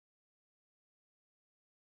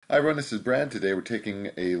Hi everyone, this is Brad. Today we're taking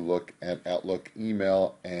a look at Outlook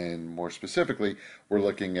email, and more specifically, we're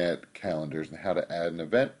looking at calendars and how to add an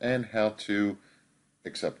event and how to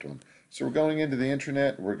accept one. So we're going into the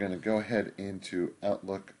internet. We're going to go ahead into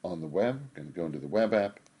Outlook on the web. We're going to go into the web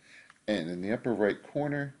app, and in the upper right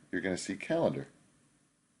corner, you're going to see calendar.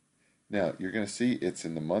 Now, you're going to see it's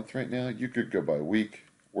in the month right now. You could go by week,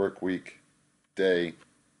 work week, day.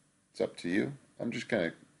 It's up to you. I'm just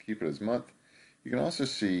going to keep it as month. You can also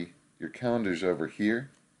see your calendars over here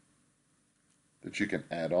that you can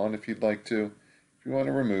add on if you'd like to. If you want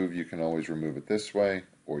to remove, you can always remove it this way,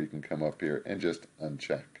 or you can come up here and just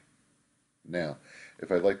uncheck. Now,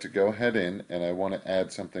 if I'd like to go ahead and I want to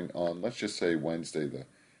add something on, let's just say Wednesday the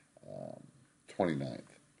 29th.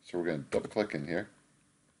 So we're going to double click in here.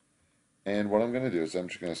 And what I'm going to do is I'm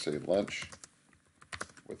just going to say lunch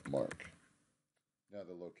with Mark. Now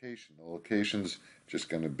the location's just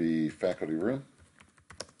going to be faculty room.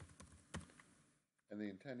 And the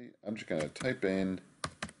attendee, I'm just going to type in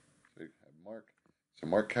Mark. So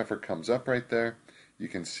Mark Keffer comes up right there. You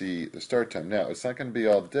can see the start time. Now, it's not going to be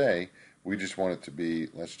all day. We just want it to be,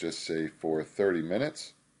 let's just say, for 30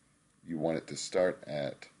 minutes. You want it to start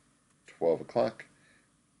at 12 o'clock.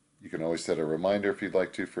 You can always set a reminder if you'd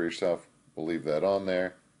like to for yourself. We'll leave that on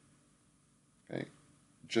there. Okay.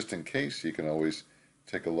 Just in case, you can always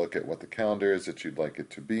take a look at what the calendar is that you'd like it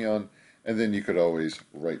to be on, and then you could always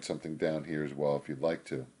write something down here as well if you'd like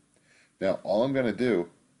to. Now, all I'm going to do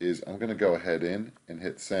is I'm going to go ahead in and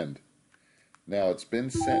hit send. Now, it's been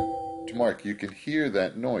sent to Mark. You can hear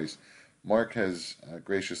that noise. Mark has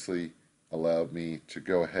graciously allowed me to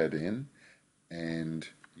go ahead in and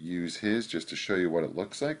use his just to show you what it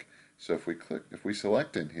looks like. So if we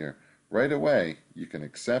select in here, right away, you can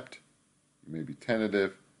accept, you may be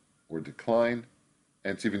tentative, or decline.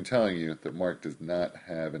 And it's even telling you that Mark does not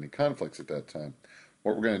have any conflicts at that time.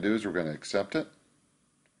 What we're going to do is we're going to accept it.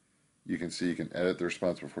 You can see you can edit the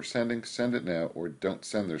response before sending, send it now, or don't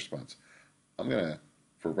send the response. I'm going to,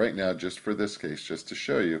 for right now, just for this case, just to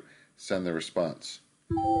show you, send the response.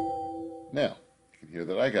 Now, you can hear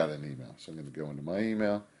that I got an email. So I'm going to go into my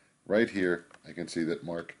email. Right here, I can see that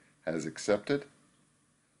Mark has accepted.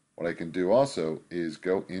 What I can do also is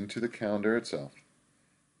go into the calendar itself.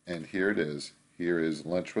 And here it is. Here is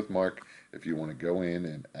Lunch with Mark. If you want to go in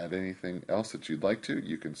and add anything else that you'd like to,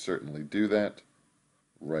 you can certainly do that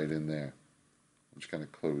right in there. I'm just going to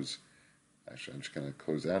close. Actually, I'm just going to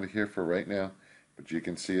close out of here for right now. But you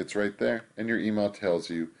can see it's right there, and your email tells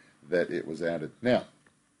you that it was added. Now,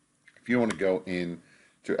 if you want to go in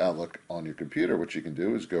to Outlook on your computer, what you can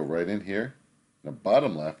do is go right in here. In the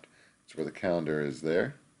bottom left, it's where the calendar is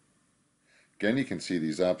there. Again, you can see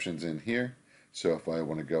these options in here. So if I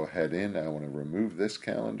want to go ahead in, I want to remove this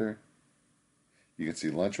calendar. You can see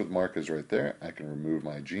Lunch with Mark is right there. I can remove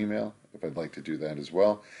my Gmail if I'd like to do that as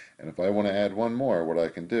well. And if I want to add one more, what I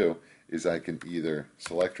can do is I can either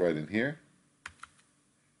select right in here,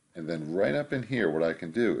 and then right up in here, what I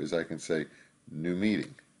can do is I can say New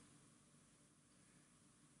Meeting.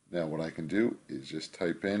 Now what I can do is just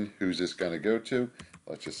type in who's this going to go to.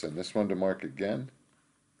 Let's just send this one to Mark again.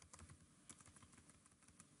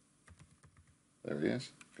 There he is.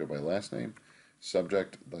 Go by last name.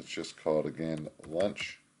 Subject, let's just call it again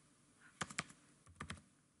lunch.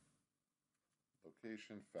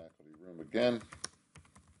 Location, faculty room again.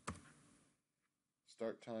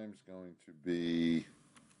 Start time is going to be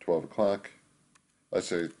 12 o'clock. Let's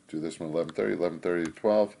say do this one 11:30 to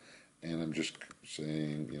 12. And I'm just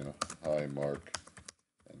saying, hi Mark,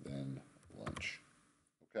 and then lunch.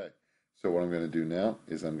 Okay, so what I'm going to do now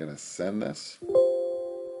is I'm going to send this.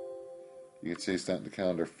 You can see it's not in the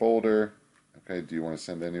calendar folder. Okay, do you want to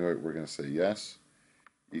send anyway? We're going to say yes.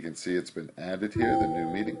 You can see it's been added here, the new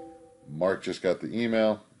meeting. Mark just got the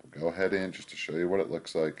email. We'll go ahead in just to show you what it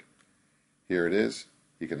looks like. Here it is.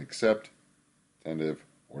 He can accept, tentative,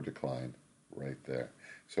 or decline right there.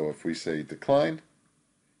 So if we say decline,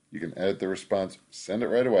 you can edit the response, send it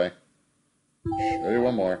right away. Show you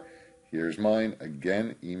one more. Here's mine.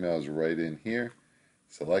 Again, email is right in here.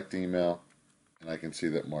 Select email, and I can see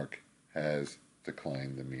that Mark has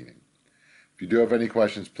declined the meeting. If you do have any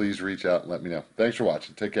questions, please reach out and let me know. Thanks for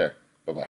watching. Take care.